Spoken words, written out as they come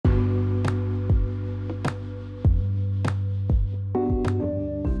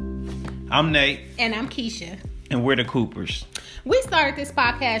I'm Nate. And I'm Keisha. And we're the Coopers. We started this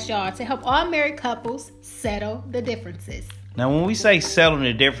podcast, y'all, to help all married couples settle the differences. Now, when we say settling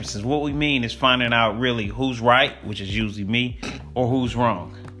the differences, what we mean is finding out really who's right, which is usually me, or who's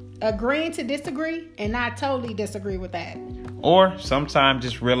wrong. Agreeing to disagree and not totally disagree with that. Or sometimes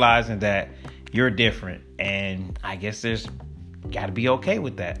just realizing that you're different. And I guess there's got to be okay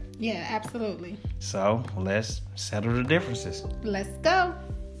with that. Yeah, absolutely. So let's settle the differences. Let's go.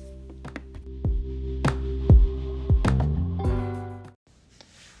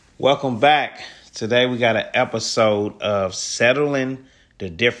 Welcome back. Today we got an episode of Settling the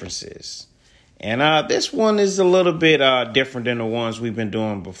Differences. And this one is a little bit different than the ones we've been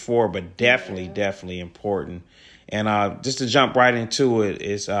doing before, but definitely important. And just to jump right into it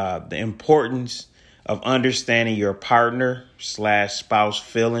is the importance of understanding your partner/spouse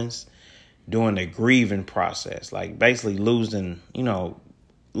feelings during the grieving process. Like basically losing,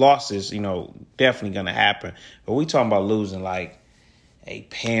 losses, definitely going to happen. But we talking about losing like a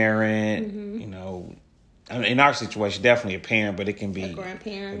parent, in our situation, definitely a parent, but it can be a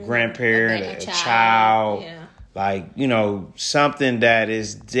grandparent, a child, like, something that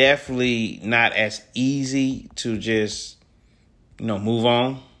is definitely not as easy to just, move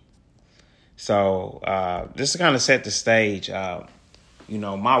on. So just to kind of set the stage,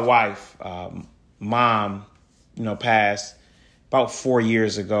 my wife, mom, passed about 4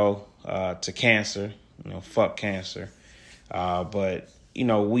 years ago to cancer, fuck cancer. But,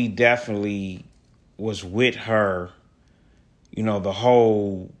 we definitely was with her, the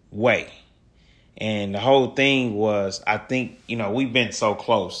whole way. And the whole thing was, I think, we've been so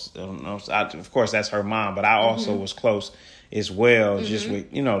close. Of course, that's her mom, but I also was close as well, just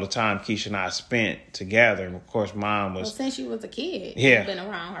with, the time Keisha and I spent together. And, of course, mom was... Well, since you was a kid, you've been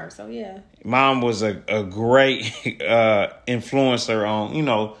around her, so yeah. Mom was a great influencer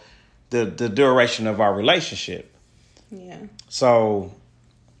on, the duration of our relationship. Yeah. So,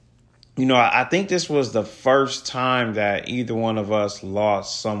 I think this was the first time that either one of us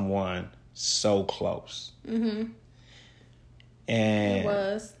lost someone so close. Mm-hmm. And it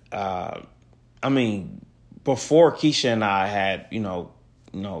was. Before Keisha and I had,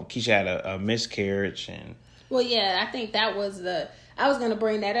 Keisha had a miscarriage and. Well, yeah, I think that was I was going to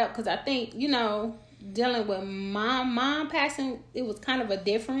bring that up because I think, dealing with my mom passing, it was kind of a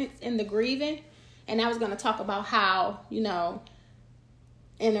difference in the grieving. And I was going to talk about how, in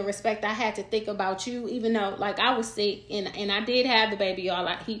the respect I had to think about you, even though, like, I was sick and I did have the baby, y'all.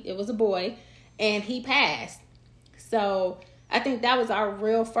 It was a boy, and he passed. So I think that was our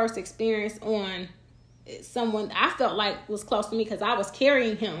real first experience on someone I felt like was close to me because I was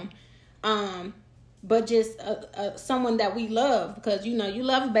carrying him. But just someone that we love because, you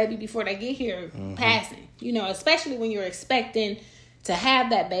love a baby before they get here passing, especially when you're expecting to have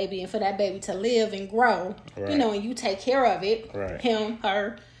that baby and for that baby to live and grow, right. And you take care of it, right. Him,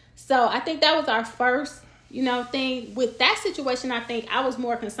 her. So I think that was our first, thing. With that situation, I think I was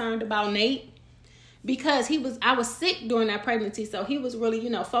more concerned about Nate because I was sick during that pregnancy. So he was really,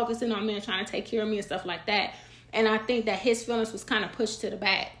 focusing on me and trying to take care of me and stuff like that. And I think that his feelings was kind of pushed to the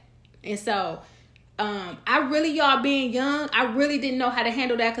back. And so y'all being young, I really didn't know how to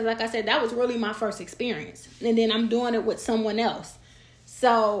handle that because, like I said, that was really my first experience. And then I'm doing it with someone else.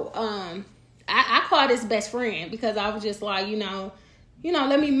 So, I called his best friend because I was just like,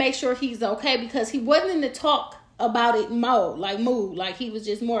 let me make sure he's okay because he wasn't in the talk about it mood. Like he was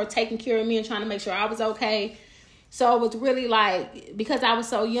just more taking care of me and trying to make sure I was okay. So it was really like, because I was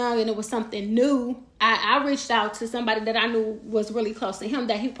so young and it was something new, I reached out to somebody that I knew was really close to him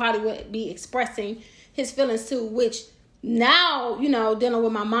that he probably would be expressing his feelings to, which now, dealing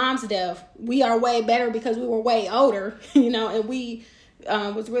with my mom's death, we are way better because we were way older, and we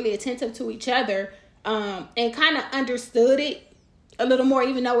was really attentive to each other and kind of understood it a little more,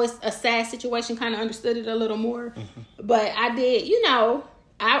 even though it's a sad situation, kind of understood it a little more. Mm-hmm. But I did,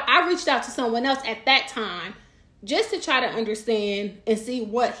 I reached out to someone else at that time just to try to understand and see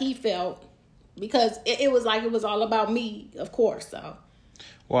what he felt because it was like it was all about me, of course. So,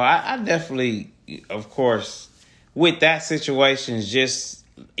 well, I definitely, of course, with that situation, just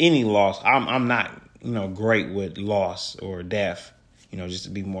any loss, I'm not, great with loss or death. Just to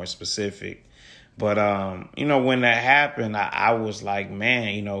be more specific. But, when that happened, I was like,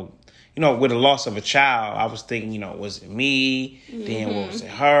 man, with the loss of a child, I was thinking, was it me? Mm-hmm. Then what was it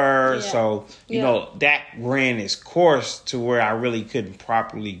her? Yeah. So, that ran its course to where I really couldn't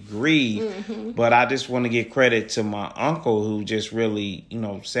properly grieve. Mm-hmm. But I just want to give credit to my uncle who just really,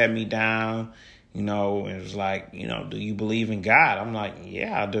 sat me down And it was like, do you believe in God? I'm like,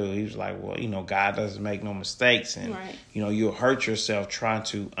 yeah, I do. He was like, well, God doesn't make no mistakes. And, right. You'll hurt yourself trying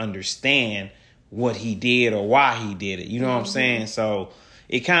to understand what he did or why he did it. You know what I'm saying? So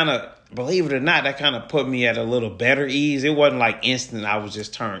it kind of, believe it or not, that kind of put me at a little better ease. It wasn't like instant I was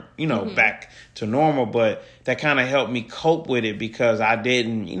just turned, back to normal. But that kind of helped me cope with it because I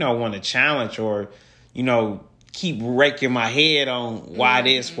didn't, want to challenge or, keep raking my head on why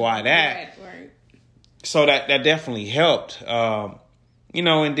this, why that. Right. So that definitely helped. And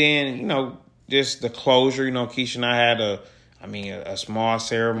then, just the closure, Keisha and I had a small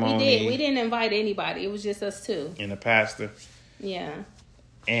ceremony. We didn't invite anybody. It was just us two. And the pastor. Yeah.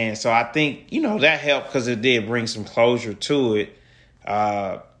 And so I think, that helped because it did bring some closure to it.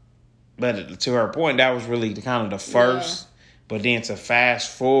 But to her point, that was really kind of the first. Yeah. But then to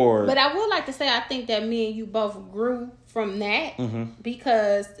fast forward. But I would like to say I think that me and you both grew from that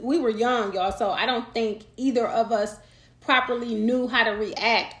because we were young, y'all. So I don't think either of us properly knew how to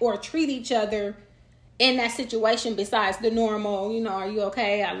react or treat each other in that situation besides the normal, are you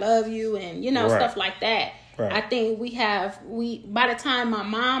okay? I love you. And, right. Stuff like that. Right. I think by the time my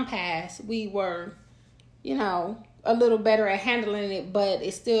mom passed, we were, a little better at handling it, but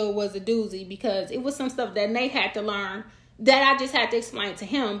it still was a doozy because it was some stuff that Nate had to learn that I just had to explain to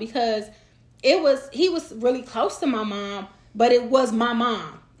him because he was really close to my mom, but it was my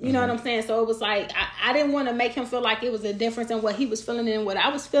mom. You know what I'm saying? So it was like, I didn't want to make him feel like it was a difference in what he was feeling and what I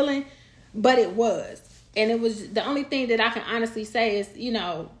was feeling, but it was. And it was the only thing that I can honestly say is,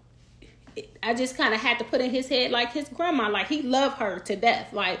 I just kind of had to put in his head like his grandma, like he loved her to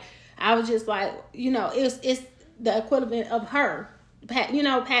death. Like I was just like, it's the equivalent of her,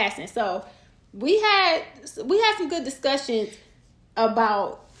 passing. So we had some good discussions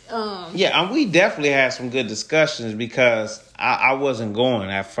about. And we definitely had some good discussions because I wasn't going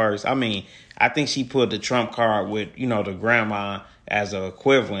at first. I mean, I think she put the trump card with the grandma as an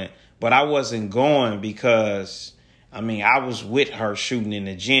equivalent, but I wasn't going because. I mean, I was with her shooting in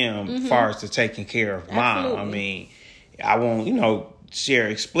the gym as far as to taking care of mom. Absolutely. I mean, I won't, share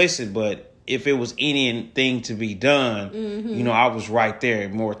explicit, but if it was anything to be done, I was right there,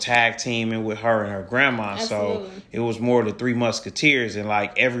 more tag teaming with her and her grandma. Absolutely. So it was more the Three Musketeers and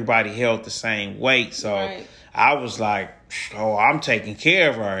like everybody held the same weight. So right. I was like, I'm taking care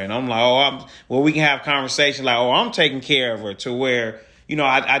of her. And I'm like, we can have conversation like, I'm taking care of her to where,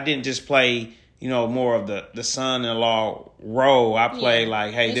 I didn't just play more of the son-in-law role. I play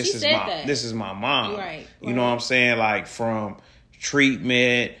like, hey, this is my mom. Right. You know what I'm saying? Like from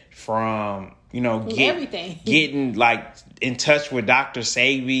treatment, from everything. Getting like in touch with Dr.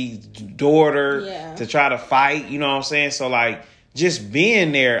 Sabi's daughter to try to fight. You know what I'm saying? So like just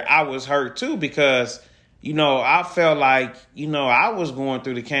being there, I was hurt too because I felt like I was going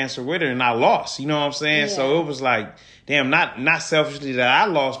through the cancer with her and I lost. You know what I'm saying? Yeah. So it was like. Damn, not selfishly that I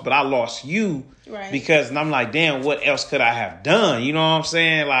lost, but I lost you. Right. Because I'm like, damn, what else could I have done? You know what I'm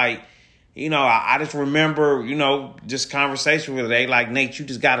saying? Like, I just remember, this conversation with her. They like, Nate, you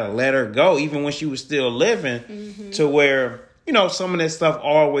just got to let her go, even when she was still living, to where, some of that stuff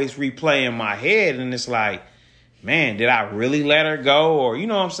always replay in my head. And it's like, man, did I really let her go? Or, you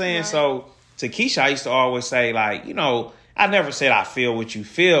know what I'm saying? Right. So to Keisha, I used to always say, like, I never said I feel what you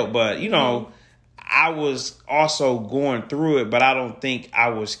feel, but, I was also going through it, but I don't think I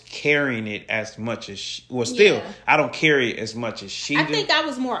was carrying it as much as she was. Still, I don't carry it as much as she did. I think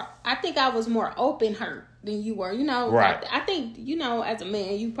I was more open hurt than you were. Right. I think as a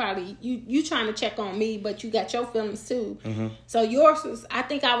man, you probably you trying to check on me, but you got your feelings too. Mm-hmm. So yours was. I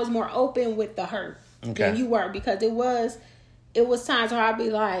think I was more open with the hurt than you were because it was times where I'd be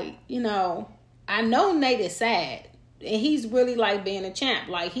like, I know Nate is sad and he's really like being a champ.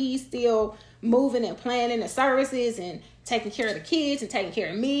 Like he's still moving and planning the services and taking care of the kids and taking care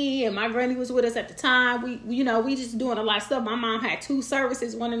of me. And my granny was with us at the time. We just doing a lot of stuff. My mom had 2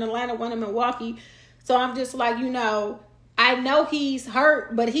 services, one in Atlanta, one in Milwaukee. So I'm just like, I know he's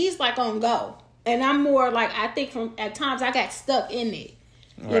hurt, but he's like on go. And I'm more like, I think at times I got stuck in it,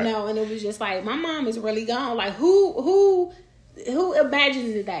 right. And it was just like, my mom is really gone. Like who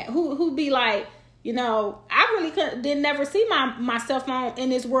imagines that? Who be like, I really didn't never see myself in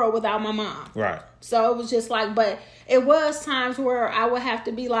this world without my mom. Right. So it was just like, but it was times where I would have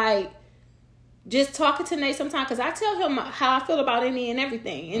to be like, just talking to Nate sometimes, because I tell him how I feel about any and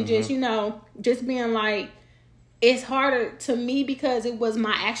everything. And just, just being like, it's harder to me because it was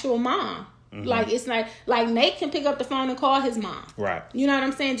my actual mom. Mm-hmm. Like, it's like Nate can pick up the phone and call his mom. Right. You know what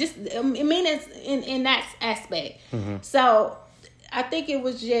I'm saying? Just, I mean, it's in that aspect. Mm-hmm. So I think it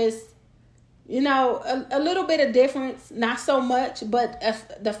was just, You know, a little bit of difference, not so much, but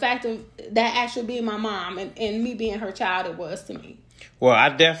the fact of that actually being my mom and me being her child, it was to me. Well, I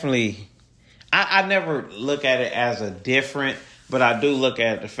definitely, I never look at it as a different, but I do look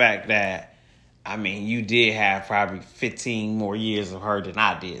at the fact that, I mean, you did have probably 15 more years of her than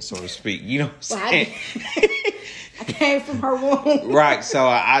I did, so to speak. You know what I'm saying? I came from her womb. Right, so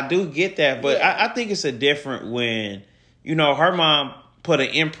I do get that, but I think it's a different when, you know, her mom put an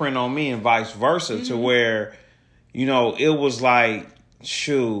imprint on me and vice versa to where, you know, it was like,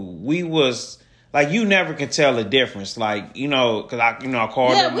 shoot, we was, like, you never can tell the difference. Like, you know, because I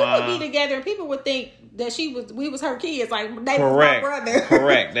called her mom. Yeah, we would be together and people would think that we was her kids. Like, they was my brother.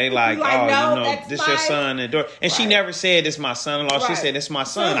 Correct. They like, like, oh, no, you know, this your son and daughter. And she never said this my son-in-law. She said this my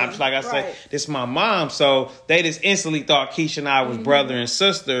son. I was like, I said, this my mom. So they just instantly thought Keisha and I was brother and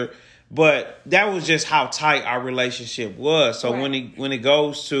sister. But that was just how tight our relationship was. So when it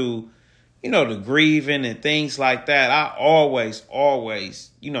goes to, you know, the grieving and things like that, I always,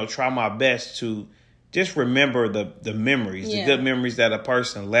 you know, try my best to just remember the memories, the good memories that a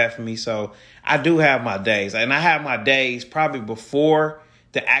person left me. So I do have my days. And I have my days probably before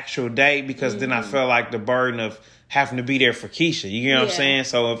the actual day because then I felt like the burden of having to be there for Keisha. You know what I'm saying?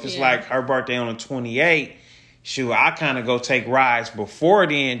 So if it's like her birthday on the 28th, shoot, I kind of go take rides before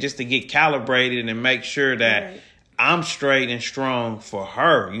then just to get calibrated and make sure that I'm straight and strong for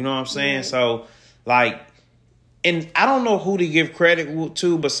her. You know what I'm saying? So, like, and I don't know who to give credit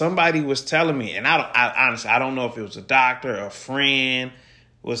to, but somebody was telling me, and I honestly, I don't know if it was a doctor, a friend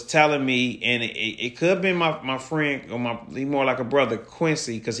was telling me, and it could have been my friend or more like a brother,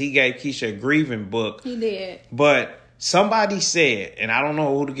 Quincy, because he gave Keisha a Grieving book. He did. But somebody said, and I don't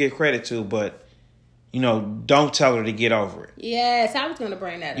know who to give credit to, but you know, don't tell her to get over it. Yes, I was going to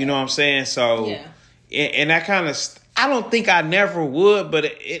bring that up. You know what I'm saying? So, and that kind of, I don't think I never would, but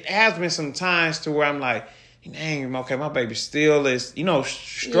it has been some times to where I'm like, dang, okay, my baby still is, you know,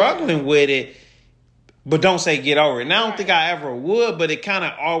 struggling with it, but don't say get over it. And I don't think I ever would, but it kind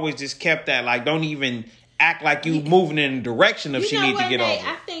of always just kept that, like, don't even act like you moving in a direction if she needs to get over it.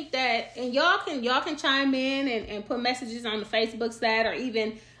 I think that, and y'all can chime in and put messages on the Facebook side or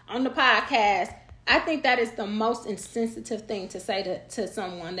even on the podcast. I think that is the most insensitive thing to say to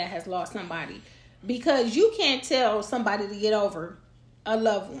someone that has lost somebody, because you can't tell somebody to get over a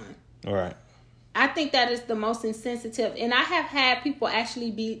loved one. All right. I think that is the most insensitive, and I have had people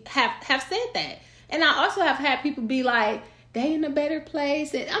actually have said that, and I also have had people be like, they in a better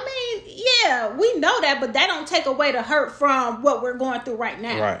place. And I mean, yeah, we know that, but that don't take away the hurt from what we're going through right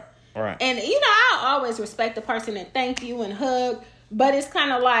now. Right. Right. And you know, I always respect the person and thank you and hug. But it's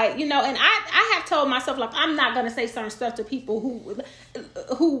kind of like, you know, and I have told myself, like, I'm not going to say certain stuff to people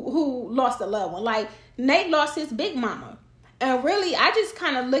who lost a loved one. Like, Nate lost his big mama. And really, I just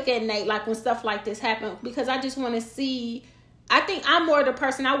kind of look at Nate, like, when stuff like this happens, because I just want to see, I think I'm more the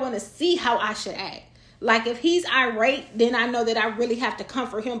person, I want to see how I should act. Like, if he's irate, then I know that I really have to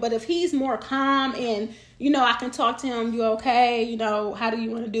comfort him. But if he's more calm and, you know, I can talk to him, you okay? You know, how do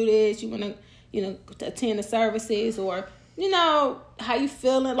you want to do this? You want to, you know, attend the services, or, you know, how you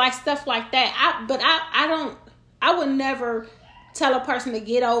feeling, like stuff like that. I would never tell a person to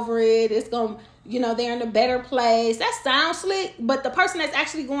get over it. It's going to, you know, they're in a better place. That sounds slick, but the person that's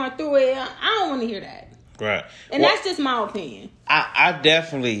actually going through it, I don't want to hear that. Right. And that's just my opinion. I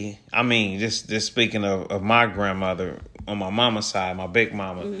definitely, I mean, just speaking of my grandmother on my mama's side, my big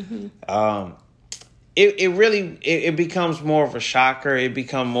mama, it really becomes more of a shocker. It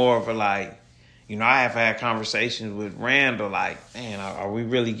becomes more of a, like, you know, I have had conversations with Randall, like, man, are we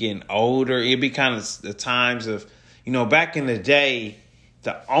really getting older? It'd be kind of the times of, you know, back in the day,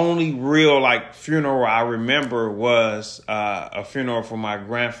 the only real, like, funeral I remember was a funeral for my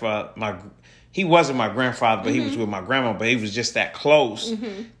grandfather. He wasn't my grandfather, but he was with my grandma, but he was just that close.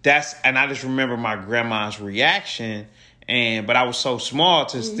 And I just remember my grandma's reaction, but I was so small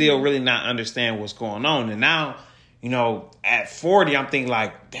to still really not understand what's going on. And now, you know, at 40, I'm thinking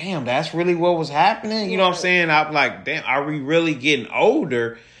like, damn, that's really what was happening. You know what I'm saying? I'm like, damn, are we really getting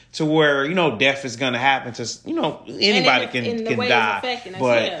older to where, you know, death is going to happen to, you know, anybody can die.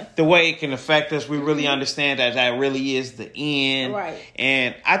 But the way it can affect us, we really understand that really is the end. Right.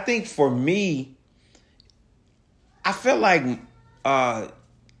 And I think for me, I feel like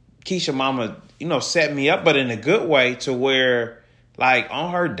Keisha mama, you know, set me up, but in a good way, to where, like,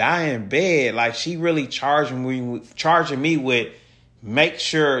 on her dying bed, like, she really charging me with make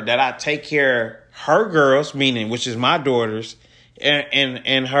sure that I take care of her girls, meaning, which is my daughters,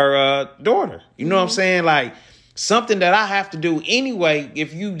 and her daughter. You know what I'm saying? Like, something that I have to do anyway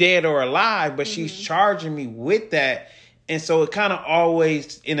if you dead or alive, but she's charging me with that. And so it kind of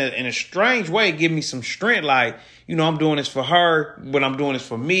always, in a strange way, give me some strength. Like, I'm doing this for her, but I'm doing this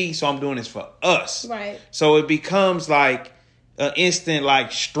for me. So I'm doing this for us. Right. So it becomes like an instant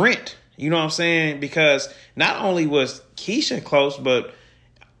like strength. You know what I'm saying? Because not only was Keisha close, but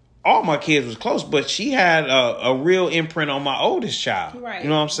all my kids was close, but she had a real imprint on my oldest child. Right. You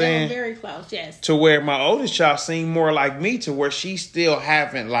know what I'm saying? They were very close, yes. To where my oldest child seemed more like me, to where she still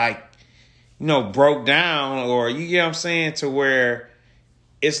haven't like, broke down, or you get what I'm saying, to where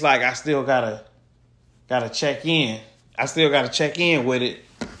it's like I still gotta check in. I still gotta check in with it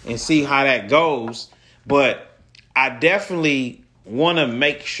and see how that goes. But I definitely want to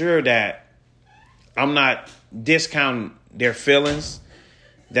make sure that I'm not discounting their feelings,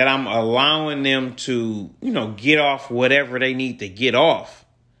 that I'm allowing them to, get off whatever they need to get off.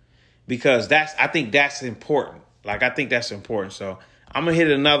 Because I think that's important. Like, I think that's important. So I'm going to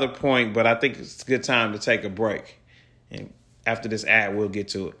hit another point, but I think it's a good time to take a break. And after this ad, we'll get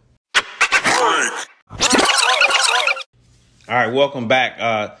to it. All right, welcome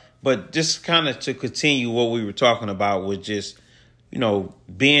back. But just kind of to continue what we were talking about with just,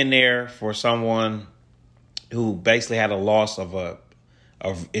 being there for someone who basically had a loss of a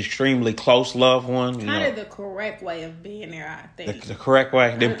extremely close loved one. Kind of the correct way of being there, I think. The correct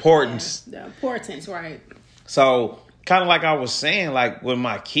way, the importance. Yeah, the importance, right. So, kind of like I was saying, like with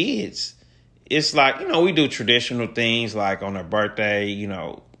my kids, it's like, we do traditional things like on their birthday,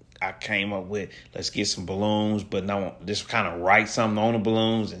 I came up with, let's get some balloons, but no, just kind of write something on the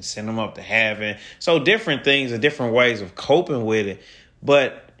balloons and send them up to heaven. So different things and different ways of coping with it.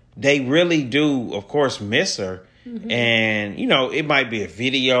 But they really do, of course, miss her. Mm-hmm. And, it might be a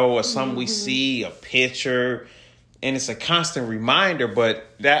video or something we see, a picture, and it's a constant reminder. But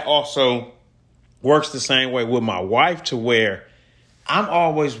that also works the same way with my wife, to where I'm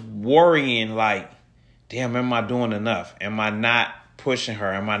always worrying, like, damn, am I doing enough? Am I not pushing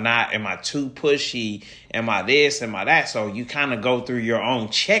her? Am I too pushy? Am I this? Am I that? So you kind of go through your own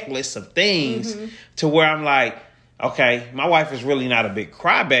checklist of things to where I'm like, okay, my wife is really not a big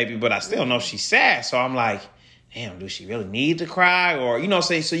crybaby, but I still know she's sad. So I'm like, damn, do she really need to cry? Or,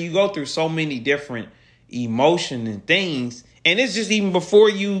 so you go through so many different emotions and things. And it's just even before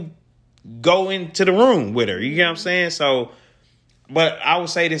you go into the room with her. You get what I'm saying? So, but I would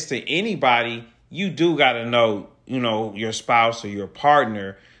say this to anybody. You do got to know, your spouse or your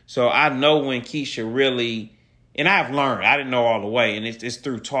partner. So I know when Keisha really, and I've learned, I didn't know all the way, and it's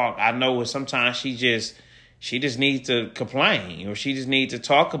through talk. I know sometimes she just needs to complain, or she just needs to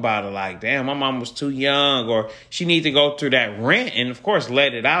talk about it, like, damn, my mom was too young, or she needs to go through that rant and, of course,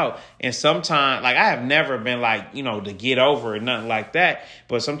 let it out. And sometimes, like, I have never been like, to get over it, nothing like that.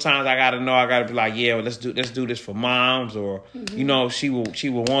 But sometimes I got to be like, yeah, well, let's do this for moms, or, she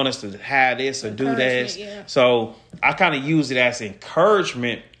will want us to have this or do this. Yeah. So I kind of use it as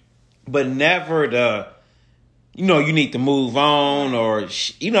encouragement, but never the, you need to move on, or,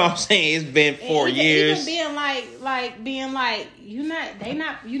 what I'm saying? It's been 4 years. Even being like, you're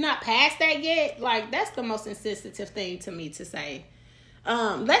not past that yet. Like, that's the most insensitive thing to me to say.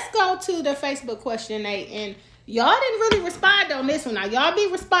 Let's go to the Facebook question, Nate, and y'all didn't really respond on this one. Now, y'all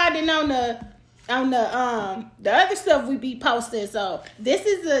be responding on the other stuff we be posting. So this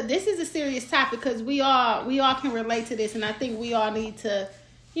is a serious topic, because we all can relate to this, and I think we all need to,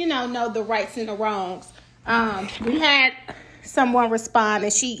 know the rights and the wrongs. We had someone respond,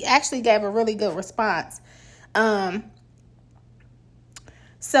 and she actually gave a really good response.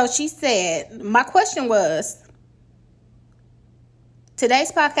 So she said, my question was,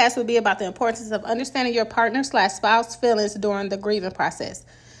 today's podcast will be about the importance of understanding your partner/spouse feelings during the grieving process,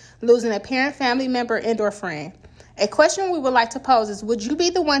 losing a parent, family member, and or friend. A question we would like to pose is, would you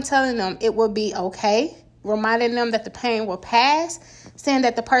be the one telling them it will be okay, reminding them that the pain will pass, saying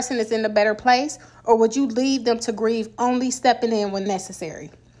that the person is in a better place, or would you leave them to grieve, only stepping in when necessary?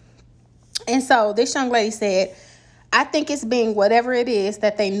 And so this young lady said, I think it's being whatever it is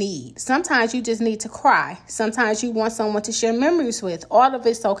that they need. Sometimes you just need to cry. Sometimes you want someone to share memories with. All of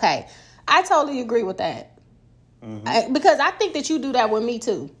it's okay. I totally agree with that. Because I think that you do that with me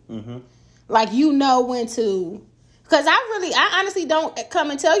too. Like, when to, because I honestly don't come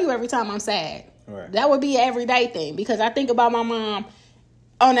and tell you every time I'm sad. Right. That would be an everyday thing, because I think about my mom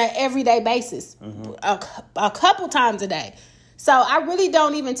on an everyday basis, a couple times a day. So I really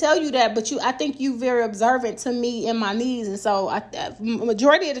don't even tell you that, but I think you very observant to me and my needs, and so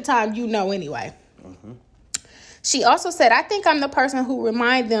majority of the time anyway. She also said, I think I'm the person who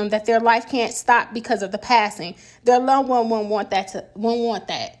remind them that their life can't stop because of the passing. Their loved one won't want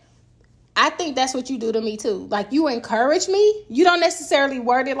that. I think that's what you do to me too. Like, you encourage me. You don't necessarily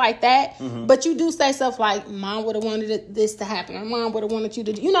word it like that, but you do say stuff like, Mom would have wanted this to happen, or Mom would have wanted you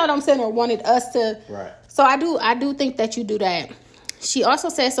to, you know what I'm saying, or wanted us to. Right. So I do think that you do that. She also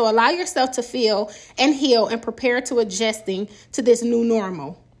says, so allow yourself to feel and heal and prepare to adjusting to this new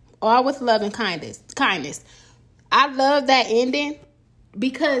normal, all with love and kindness. I love that ending,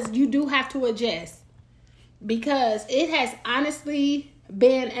 because you do have to adjust, because it has honestly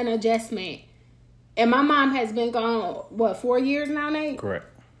been an adjustment. And my mom has been gone, 4 years now, Nate? Correct.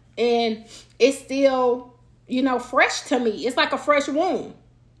 And it's still, fresh to me. It's like a fresh wound.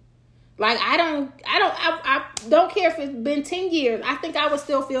 Like, I don't care if it's been 10 years. I think I would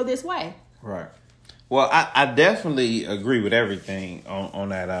still feel this way. Right. Well, I definitely agree with everything on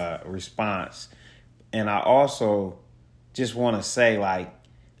that response. And I also just want to say, like,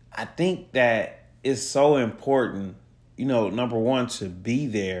 I think that it's so important, number one, to be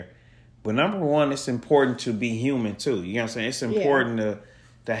there. But number one, it's important to be human, too. You know what I'm saying? It's important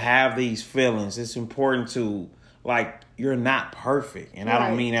to have these feelings. It's important to, like, you're not perfect. And I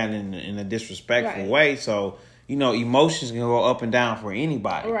don't mean that in a disrespectful way. So, emotions can go up and down for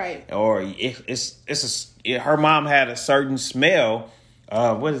anybody. Right. Or her mom had a certain smell.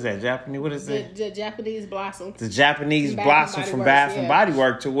 What is that, Japanese? What is it? The Japanese blossom. The Japanese blossom from Bath and Body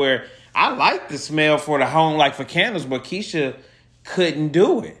Works, to where I like the smell for the home, like for candles, but Keisha couldn't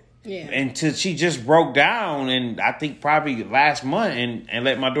do it. Yeah. Until she just broke down, and I think probably last month, and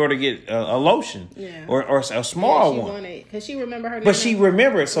let my daughter get a lotion. Yeah. Or a small one. She wanted, because she remembered her name. But she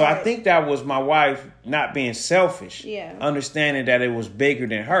remembered. So I think that was my wife not being selfish. Yeah. Understanding that it was bigger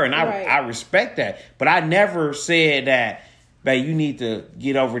than her. And I respect that. But I never said that, babe, you need to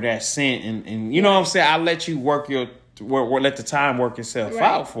get over that scent. And you know what I'm saying? I let you let the time work itself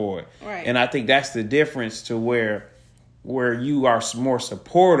out for it. Right. And I think that's the difference to where you are more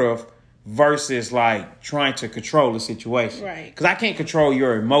supportive versus like trying to control the situation. Right. Because I can't control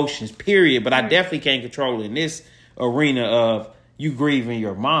your emotions, period. But I definitely can't control in this arena of you grieving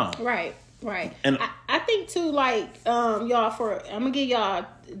your mom. Right. Right. And I think too, like, y'all, I'm gonna give y'all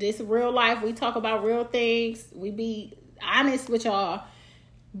this real life. We talk about real things. We be honest with y'all.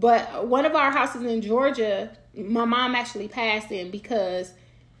 But one of our houses in Georgia, my mom actually passed in because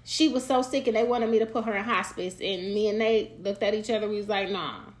she was so sick and they wanted me to put her in hospice. And me and Nate looked at each other. We was like,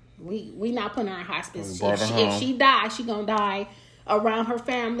 nah, we not putting her in hospice. If she dies, she gonna die around her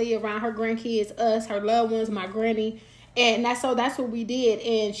family, around her grandkids, us, her loved ones, my granny. And that's what we did.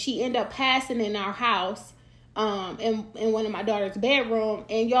 And she ended up passing in our house, in one of my daughter's bedroom.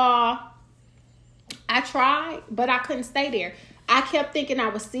 And y'all, I tried, but I couldn't stay there. I kept thinking I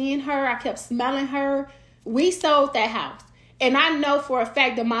was seeing her. I kept smelling her. We sold that house. And I know for a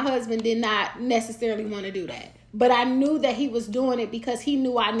fact that my husband did not necessarily want to do that. But I knew that he was doing it because he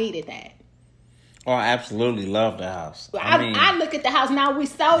knew I needed that. Oh, I absolutely love the house. I look at the house now. We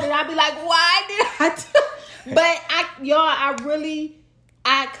sold it. I'd be like, why did I do? But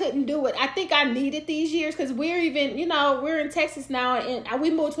I couldn't do it. I think I needed these years because we're in Texas now, and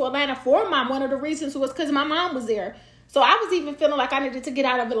we moved to Atlanta for mom. One of the reasons was because my mom was there. So I was even feeling like I needed to get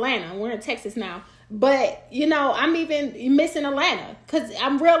out of Atlanta. We're in Texas now. But, I'm even missing Atlanta because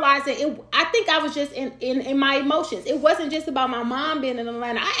I'm realizing I think I was just in my emotions. It wasn't just about my mom being in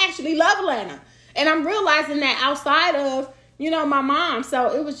Atlanta. I actually love Atlanta. And I'm realizing that outside of, my mom.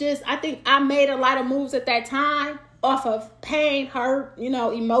 So it was just, I think I made a lot of moves at that time off of pain, hurt,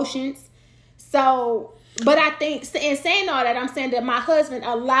 emotions. So, but I think, in saying all that, I'm saying that my husband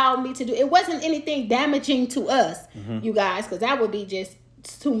allowed me to do, it wasn't anything damaging to us, you guys, because that would be just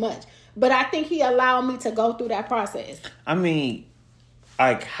too much. But I think he allowed me to go through that process. I mean,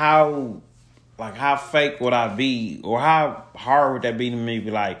 how fake would I be? Or how hard would that be to me?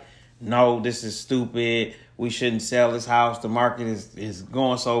 Be like, no, this is stupid. We shouldn't sell this house. The market is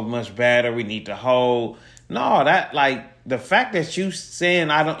going so much better. We need to hold. No, the fact that you saying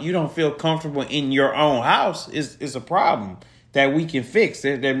you don't feel comfortable in your own house is a problem that we can fix.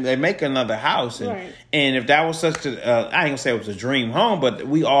 They make another house. And if that was such I ain't gonna say it was a dream home, but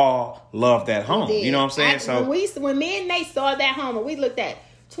we all love that home. You know what I'm saying? When me and Nate saw that home and we looked at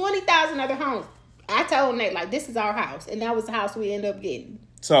 20,000 other homes, I told Nate, like, this is our house. And that was the house we ended up getting.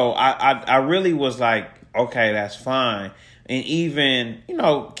 So I really was like, okay, that's fine. And even,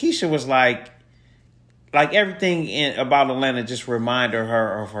 Keisha was like everything about Atlanta just reminded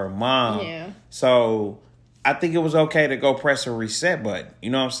her of her mom. Yeah. So I think it was okay to go press a reset button. You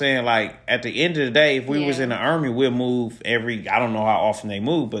know what I'm saying? Like, at the end of the day, if we was in the Army, we'll move I don't know how often they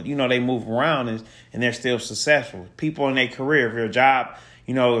move, but, they move around and they're still successful. People in their career, if your job,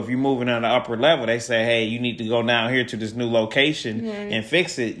 if you're moving on the upper level, they say, hey, you need to go down here to this new location and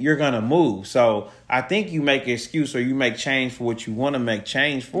fix it. You're going to move. So I think you make an excuse or you make change for what you want to make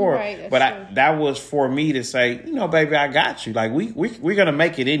change for. Right, but that was for me to say, baby, I got you. Like, we're going to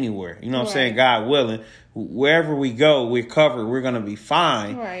make it anywhere. You know what I'm saying? God willing. Wherever we go, we're covered. We're going to be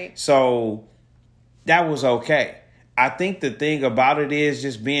fine. Right. So that was okay. I think the thing about it is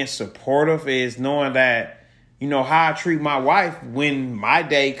just being supportive is knowing that, how I treat my wife when my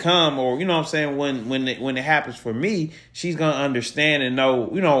day come or, when it happens for me, she's going to understand and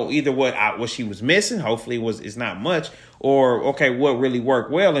know, either what she was missing, hopefully it's not much, or, okay, what really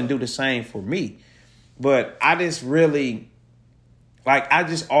worked well and do the same for me. But I just really... I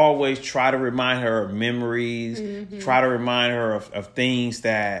just always try to remind her of memories, try to remind her of things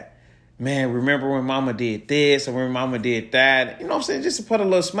that, man, remember when mama did this or when mama did that. You know what I'm saying? Just to put a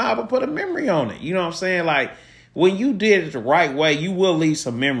little smile, but put a memory on it. You know what I'm saying? Like, when you did it the right way, you will leave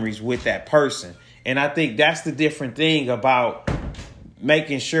some memories with that person. And I think that's the different thing about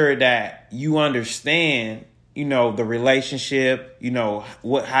making sure that you understand, the relationship, how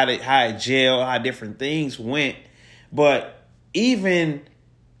it gelled, how different things went. But even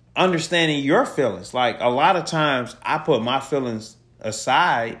understanding your feelings. Like, a lot of times I put my feelings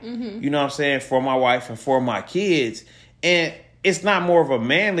aside, for my wife and for my kids. And it's not more of a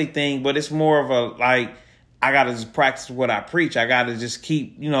manly thing, but it's more of a, I got to just practice what I preach. I got to just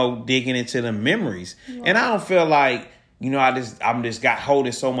keep, digging into the memories. Right. And I don't feel like, I'm just got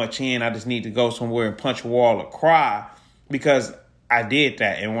holding so much in. I just need to go somewhere and punch a wall or cry, because I did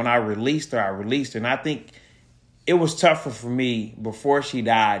that. And when I released her, I released her. And I think it was tougher for me before she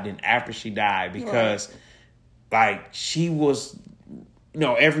died than after she died, because she was,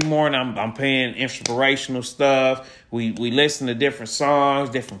 every morning I'm playing inspirational stuff. We listen to different songs,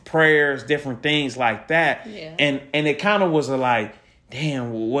 different prayers, different things like that. Yeah. And it kind of was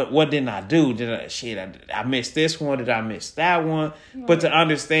damn, what didn't I do? I missed this one? Did I miss that one? Right. But to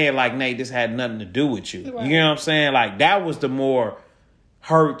understand, Nate, this had nothing to do with you. Right. You know what I'm saying? That was the more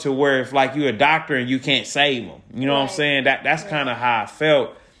hurt, to where if you're a doctor and you can't save them. You know what I'm saying? That's kind of how I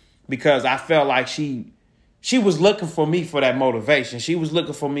felt, because I felt like she was looking for me for that motivation. She was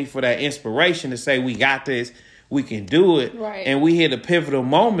looking for me for that inspiration to say, we got this, we can do it. Right. And we hit a pivotal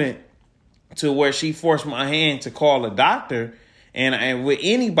moment to where she forced my hand to call a doctor. And with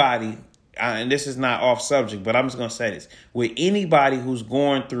anybody, and this is not off subject, but I'm just going to say this, with anybody who's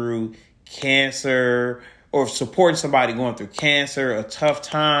going through cancer or supporting somebody going through cancer, a tough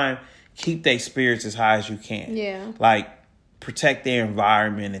time, keep their spirits as high as you can. Yeah. Protect their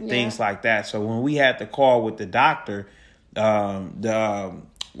environment and things like that. So when we had the call with the doctor, what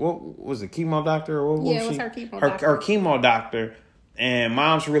was it, chemo doctor? Or what was it was her chemo doctor. Her chemo doctor. And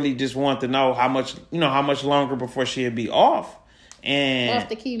mom's really just wanted to know how much longer before she'd be off. And off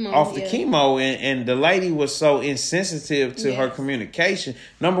the chemo. And the lady was so insensitive to her communication.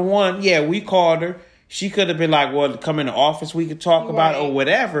 Number one, we called her. She could have been like, well, come in the office, we could talk about it or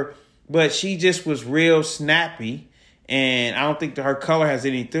whatever. But she just was real snappy. And I don't think that her color has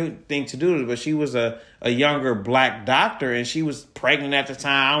anything to do with it. But she was a younger black doctor, and she was pregnant at the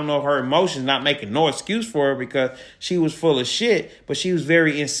time. I don't know if her emotions, not making no excuse for her, because she was full of shit. But she was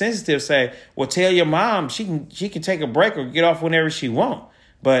very insensitive, saying, well, tell your mom she can take a break or get off whenever she wants.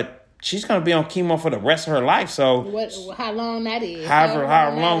 But she's going to be on chemo for the rest of her life. So how long that is? However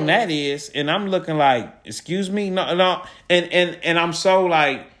long that is. And I'm looking like, excuse me? No. And I'm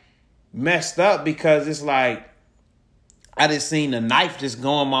so messed up, because it's I just seen the knife just go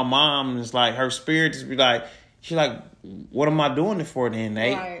on my mom, and it's her spirit just be she's what am I doing it for then,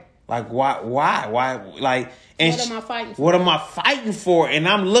 Nate? Right. Why? And what am I fighting for? What am I fighting for? And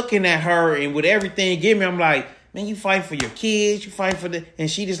I'm looking at her, and with everything give me, I'm like, man, you fighting for your kids, you fighting for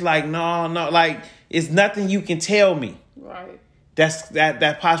and she just no, it's nothing you can tell me. Right.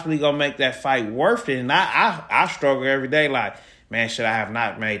 That possibly gonna make that fight worth it. And I struggle every day, man, should I have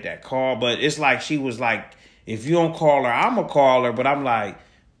not made that call? But it's she was if you don't call her, I'm going to call her. But I'm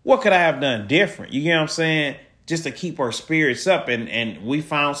what could I have done different? You get what I'm saying? Just to keep her spirits up. And we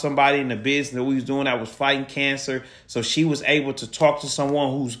found somebody in the business that we was doing that was fighting cancer. So she was able to talk to someone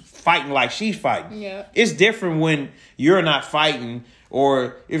who's fighting like she's fighting. Yeah. It's different when you're not fighting,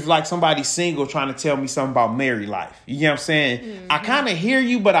 or if somebody's single trying to tell me something about married life. You get what I'm saying? Mm-hmm. I kind of hear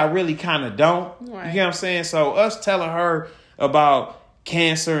you, but I really kind of don't. Right. You get what I'm saying? So us telling her about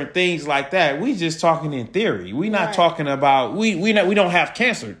cancer and things like that, we just talking in theory. We not talking about we don't have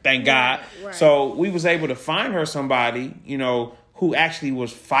cancer, thank God. Right. So we was able to find her somebody, who actually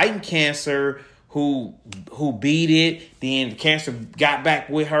was fighting cancer, who beat it. Then the cancer got back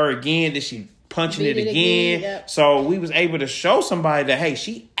with her again. Then she punching Beat it it again. yep. So we was able to show somebody that, hey,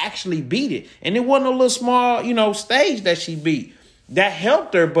 she actually beat it. And it wasn't a little small, stage that she beat. That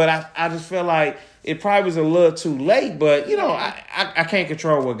helped her, but I just feel like it probably was a little too late. But, I can't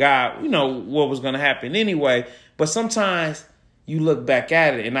control what God, what was going to happen anyway. But sometimes you look back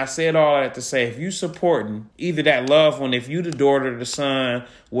at it, and I said all that to say, if you supporting either that loved one, if you the daughter, the son,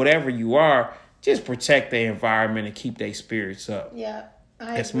 whatever you are, just protect their environment and keep their spirits up. Yeah,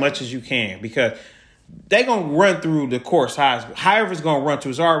 as much as you can, because they gonna run through the course however it's gonna run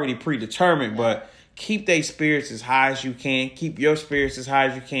through. It's already predetermined, but keep their spirits as high as you can. Keep your spirits as high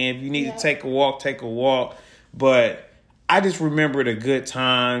as you can. If you need to take a walk, take a walk. But I just remember the good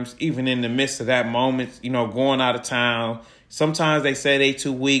times, even in the midst of that moment, going out of town. Sometimes they say they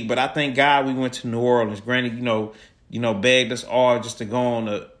too weak, but I thank God we went to New Orleans. Granted, begged us all just to go on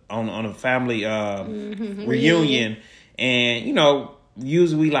a family reunion. And,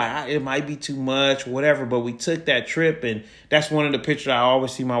 usually we it might be too much, whatever, but we took that trip, and that's one of the pictures I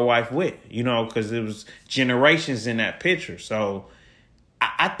always see my wife with, because it was generations in that picture. So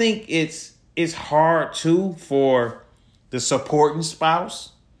I think it's hard too for the supporting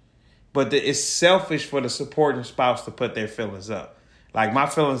spouse, but it's selfish for the supporting spouse to put their feelings up. Like, my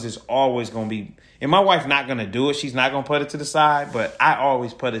feelings is always going to be, and my wife not going to do it. She's not going to put it to the side, but I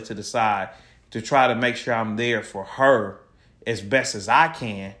always put it to the side to try to make sure I'm there for her as best as I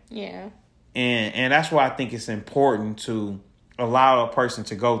can. Yeah. And that's why I think it's important to allow a person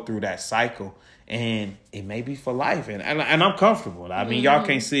to go through that cycle. And it may be for life. And I'm comfortable. I mean, y'all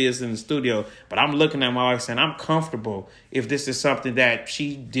can't see us in the studio, but I'm looking at my wife saying I'm comfortable if this is something that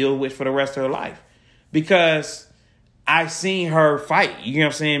she deal with for the rest of her life. Because I've seen her fight, you know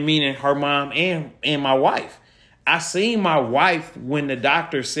what I'm saying? Meaning her mom and my wife. I seen my wife when the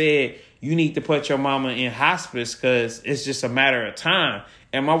doctor said, you need to put your mama in hospice because it's just a matter of time.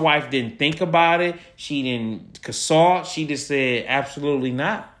 And my wife didn't think about it. She didn't consult. She just said, absolutely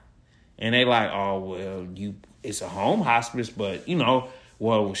not. And they like, oh, well, it's a home hospice, but,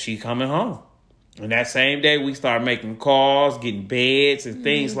 well, she coming home. And that same day, we started making calls, getting beds and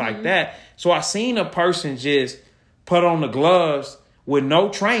things like that. So I seen a person just put on the gloves with no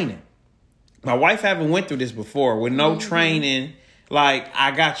training. My wife haven't went through this before with no training. Like,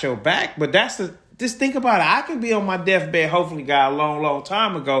 I got your back, but just think about it. I could be on my deathbed, hopefully, God, a long, long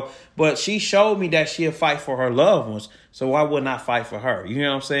time ago, but she showed me that she'll fight for her loved ones. So why wouldn't I fight for her? You know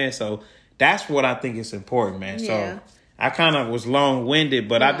what I'm saying? So that's what I think is important, man. Yeah. So I kind of was long-winded,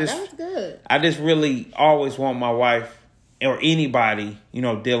 but that was good. I just really always want my wife or anybody,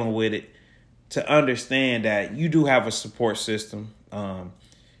 dealing with it to understand that you do have a support system.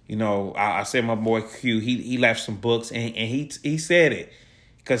 I said my boy Q, he left some books and he said it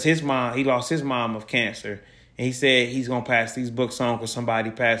because he lost his mom of cancer. And he said he's going to pass these books on because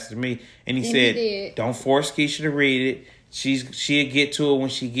somebody passed it to me. And he said, don't force Keisha to read it. She'll get to it when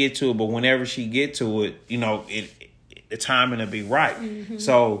she get to it. But whenever she get to it, the timing will be right. Mm-hmm.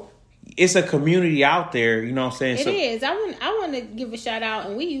 So it's a community out there, you know what I'm saying? It is. I want to give a shout out,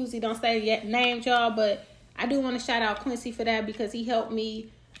 and we usually don't say names, y'all, but I do want to shout out Quincy for that because he helped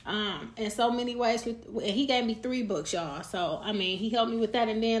me in so many ways. He gave me 3 books, y'all. So, I mean, he helped me with that.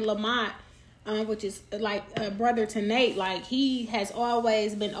 And then Lamont, which is like a brother to Nate, like he has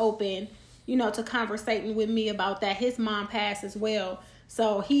always been open, to conversating with me about that. His mom passed as well.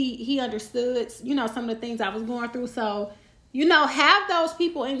 So he understood, some of the things I was going through. So, have those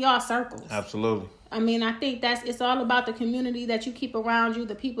people in y'all circles. Absolutely. I mean, I think it's all about the community that you keep around you,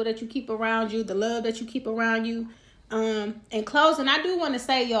 the people that you keep around you, the love that you keep around you. In closing, I do want to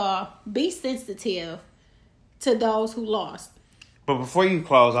say, y'all, be sensitive to those who lost. But before you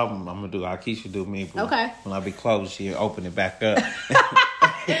close, I'm going to do Keisha do me. Okay. When I be closed, she'll open it back up.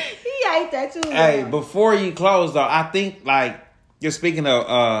 He ate that too. Hey, before you close, though, I think, like, you're speaking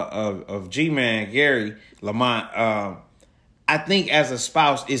of G-Man, Gary, Lamont, I think as a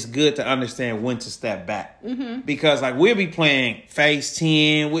spouse, it's good to understand when to step back. Mm-hmm. Because, like, we'll be playing Phase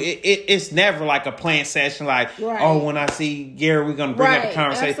 10. It's never like a playing session like, oh, when I see Gary, we're going to bring up the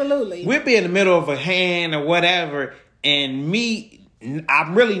conversation. Absolutely. We'll be in the middle of a hand or whatever, and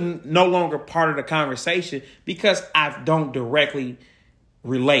I'm really no longer part of the conversation because I don't directly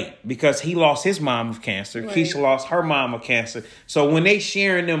relate because he lost his mom of cancer. Right. Keisha lost her mom of cancer. So when they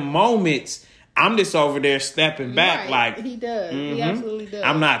sharing them moments, I'm just over there stepping back like he does. Mm-hmm. He absolutely does.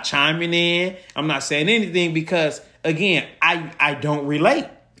 I'm not chiming in. I'm not saying anything because again, I don't relate.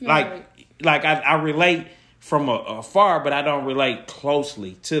 Right. Like I relate from afar, but I don't relate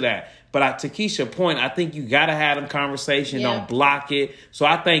closely to that. But to Keisha's point, I think you gotta have them conversation. Yeah. Don't block it. So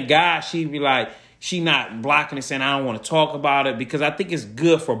I thank God she'd be like, she not blocking and saying, I don't want to talk about it, because I think it's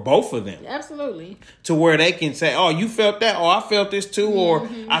good for both of them. Absolutely. To where they can say, oh, you felt that, or I felt this too, or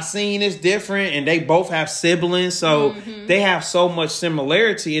I seen this different, and they both have siblings, so they have so much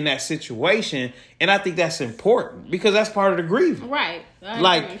similarity in that situation, and I think that's important, because that's part of the grieving. Right.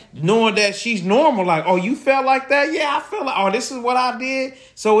 Like, knowing that she's normal, like, oh, you felt like that? Yeah, I felt like, oh, this is what I did.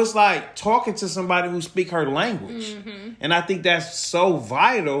 So it's like talking to somebody who speak her language. And I think that's so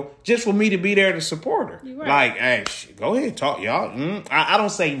vital just for me to be there to support her. Right. Like, hey, go ahead, talk, y'all. I don't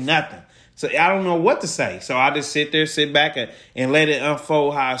say nothing. So I don't know what to say. So I just sit back and let it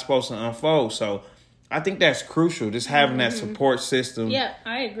unfold how it's supposed to unfold. So I think that's crucial, just having that support system. Yeah,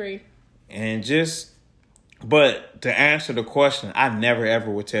 I agree. And but to answer the question, I never ever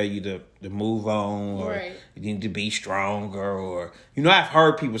would tell you to move on, or you need to be stronger, or, I've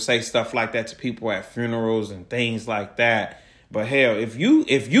heard people say stuff like that to people at funerals and things like that. But hell, if you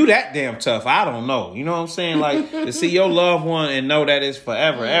that damn tough, I don't know. You know what I'm saying? Like, to see your loved one and know that it's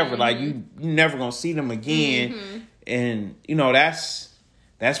forever, ever. Like, you never gonna see them again, and that's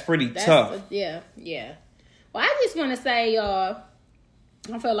pretty tough. Yeah. Well, I just want to say, I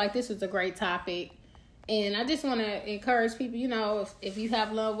feel like this is a great topic. And I just want to encourage people, if you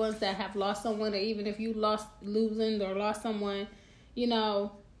have loved ones that have lost someone, or even if you lost someone,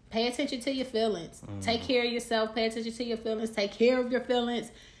 pay attention to your feelings. Take care of yourself. Pay attention to your feelings. Take care of your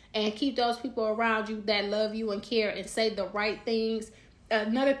feelings. And keep those people around you that love you and care, and say the right things.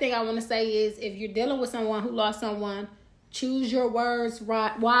 Another thing I want to say is, if you're dealing with someone who lost someone, choose your words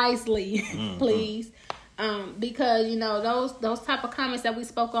wisely, please. Because, those type of comments that we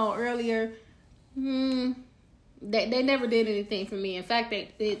spoke on earlier, they never did anything for me. In fact,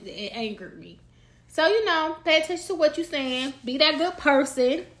 it angered me. So, pay attention to what you're saying. Be that good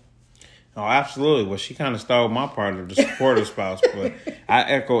person. Oh, absolutely. Well, she kind of stole my part of the supportive spouse, but I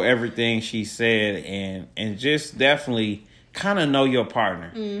echo everything she said, and just definitely kind of know your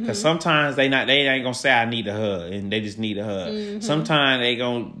partner, because sometimes they ain't gonna say I need a hug, and they just need a hug. Sometimes they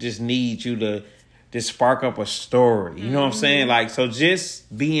gonna just need you to just spark up a story. You know what I'm saying? Like, so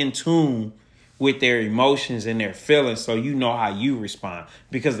just be in tune with their emotions and their feelings, so you know how you respond.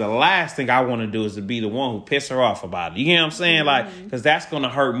 Because the last thing I want to do is to be the one who piss her off about it. You know what I'm saying? Like, because that's going to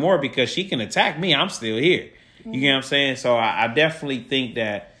hurt more, because she can attack me. I'm still here. You know what I'm saying? So I definitely think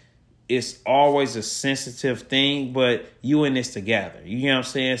that it's always a sensitive thing, but you in this together. You know what I'm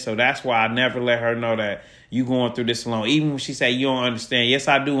saying? So that's why I never let her know that you going through this alone. Even when she say you don't understand, yes,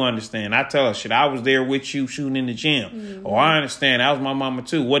 I do understand. I tell her, shit, I was there with you shooting in the gym. Or I understand. That was my mama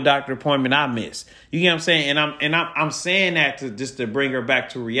too. What doctor appointment I missed? You get what I'm saying? And I'm saying that to bring her back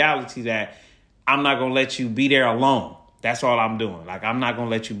to reality, that I'm not gonna let you be there alone. That's all I'm doing. Like, I'm not gonna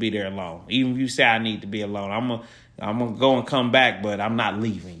let you be there alone. Even if you say I need to be alone, I'm gonna go and come back, but I'm not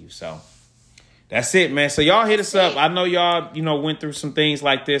leaving you. So that's it, man. So y'all hit us up. I know y'all, went through some things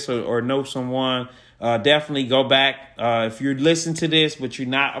like this, or know someone. Definitely go back. If you're listening to this, but you're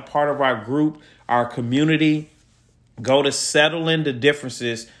not a part of our group, our community, go to Settling the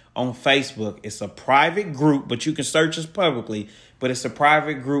Differences on Facebook. It's a private group, but you can search us publicly. But it's a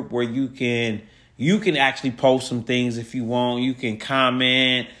private group where you can actually post some things if you want. You can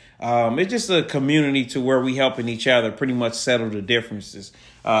comment. It's just a community to where we helping each other pretty much settle the differences.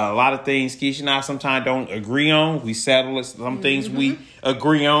 A lot of things Keisha and I sometimes don't agree on. We settle it. Some things we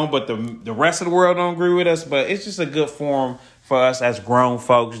agree on, but the rest of the world don't agree with us. But it's just a good forum for us as grown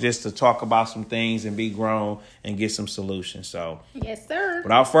folks just to talk about some things and be grown and get some solutions. So, yes, sir.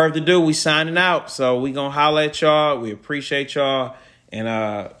 Without further ado, we signing out. So we going to holler at y'all. We appreciate y'all.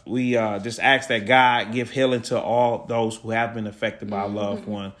 And we just ask that God give healing to all those who have been affected by a loved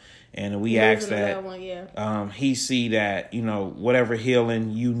one. And we ask that he see that, whatever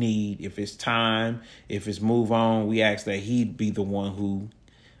healing you need, if it's time, if it's move on, we ask that he'd be the one who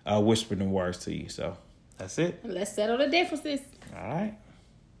whispered the words to you. So that's it. Let's settle the differences. All right.